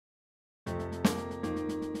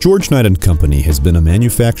George Knight & Company has been a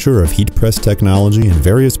manufacturer of heat press technology and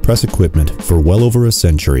various press equipment for well over a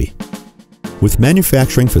century. With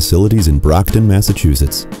manufacturing facilities in Brockton,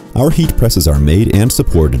 Massachusetts, our heat presses are made and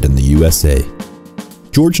supported in the USA.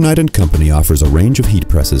 George Knight & Company offers a range of heat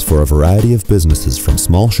presses for a variety of businesses from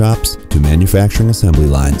small shops to manufacturing assembly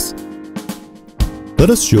lines. Let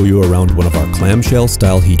us show you around one of our clamshell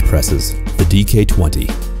style heat presses, the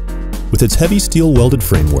DK20. With its heavy steel welded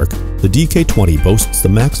framework, the DK20 boasts the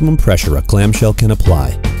maximum pressure a clamshell can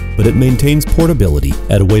apply, but it maintains portability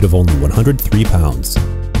at a weight of only 103 pounds.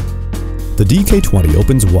 The DK20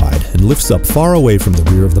 opens wide and lifts up far away from the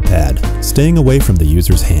rear of the pad, staying away from the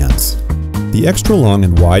user's hands. The extra long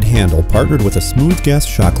and wide handle partnered with a smooth gas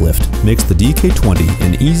shock lift makes the DK20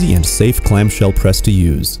 an easy and safe clamshell press to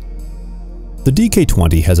use. The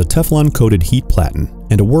DK20 has a Teflon-coated heat platen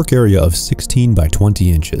and a work area of 16 by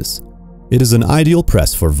 20 inches. It is an ideal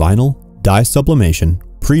press for vinyl, dye sublimation,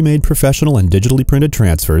 pre-made professional and digitally printed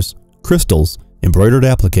transfers, crystals, embroidered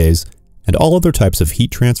appliques, and all other types of heat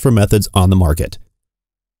transfer methods on the market.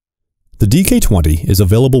 The DK20 is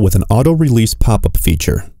available with an auto-release pop-up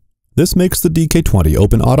feature. This makes the DK20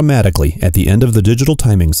 open automatically at the end of the digital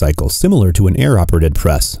timing cycle, similar to an air-operated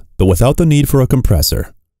press, but without the need for a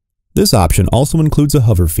compressor. This option also includes a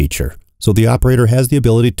hover feature, so the operator has the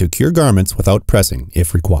ability to cure garments without pressing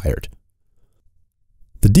if required.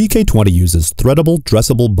 The DK20 uses threadable,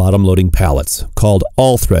 dressable bottom-loading pallets called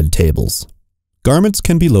all-thread tables. Garments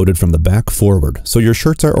can be loaded from the back forward, so your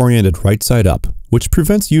shirts are oriented right side up, which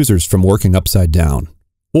prevents users from working upside down.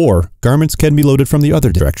 Or garments can be loaded from the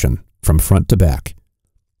other direction, from front to back.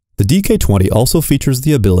 The DK20 also features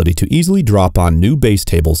the ability to easily drop on new base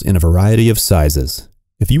tables in a variety of sizes.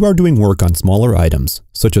 If you are doing work on smaller items,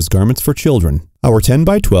 such as garments for children, our 10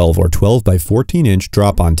 by 12 or 12 by 14 inch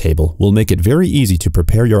drop-on table will make it very easy to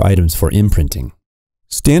prepare your items for imprinting.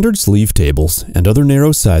 Standard sleeve tables and other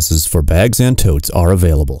narrow sizes for bags and totes are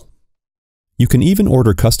available. You can even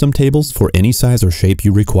order custom tables for any size or shape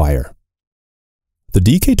you require. The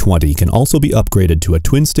DK20 can also be upgraded to a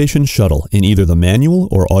twin-station shuttle in either the manual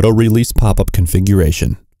or auto-release pop-up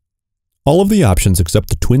configuration. All of the options except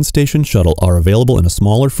the twin-station shuttle are available in a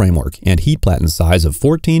smaller framework and heat platen size of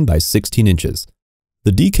 14 by 16 inches.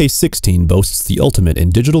 The DK16 boasts the ultimate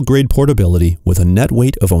in digital-grade portability with a net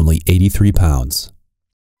weight of only 83 pounds.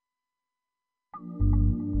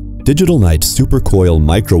 Digital Knight's supercoil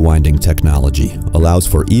micro-winding technology allows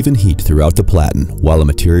for even heat throughout the platen while a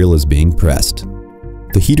material is being pressed.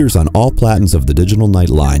 The heaters on all platens of the Digital Knight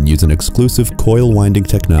line use an exclusive coil winding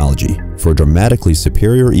technology for dramatically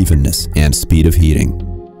superior evenness and speed of heating.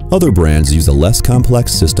 Other brands use a less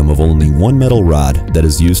complex system of only one metal rod that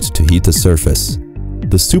is used to heat the surface.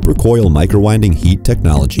 The supercoil microwinding heat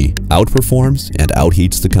technology outperforms and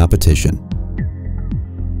outheats the competition.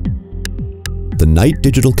 The Knight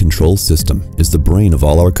Digital Control System is the brain of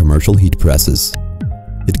all our commercial heat presses.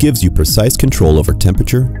 It gives you precise control over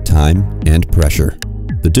temperature, time, and pressure.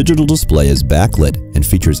 The digital display is backlit and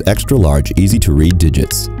features extra-large, easy-to-read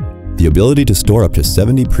digits. The ability to store up to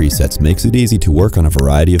 70 presets makes it easy to work on a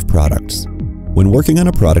variety of products. When working on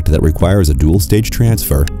a product that requires a dual-stage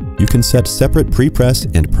transfer, you can set separate pre-press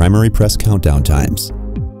and primary press countdown times.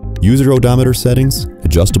 User odometer settings,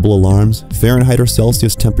 adjustable alarms, Fahrenheit or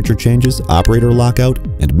Celsius temperature changes, operator lockout,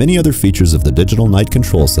 and many other features of the Digital Knight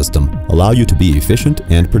control system allow you to be efficient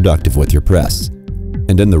and productive with your press.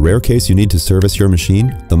 And in the rare case you need to service your machine,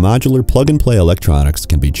 the modular plug-and-play electronics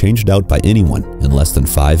can be changed out by anyone in less than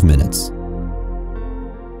 5 minutes.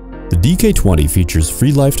 The DK20 features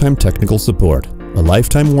free lifetime technical support, a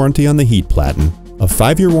lifetime warranty on the heat platen, a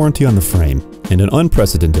 5-year warranty on the frame, and an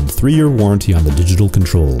unprecedented 3-year warranty on the digital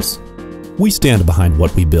controls. We stand behind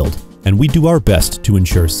what we build, and we do our best to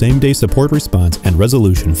ensure same-day support response and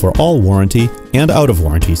resolution for all warranty and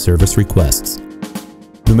out-of-warranty service requests.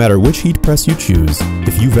 No matter which heat press you choose,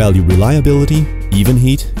 if you value reliability, even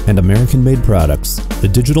heat, and American-made products, the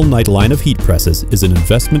Digital Knight line of heat presses is an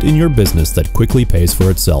investment in your business that quickly pays for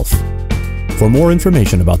itself. For more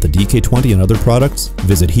information about the DK20 and other products,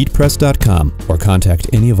 visit heatpress.com or contact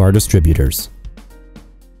any of our distributors.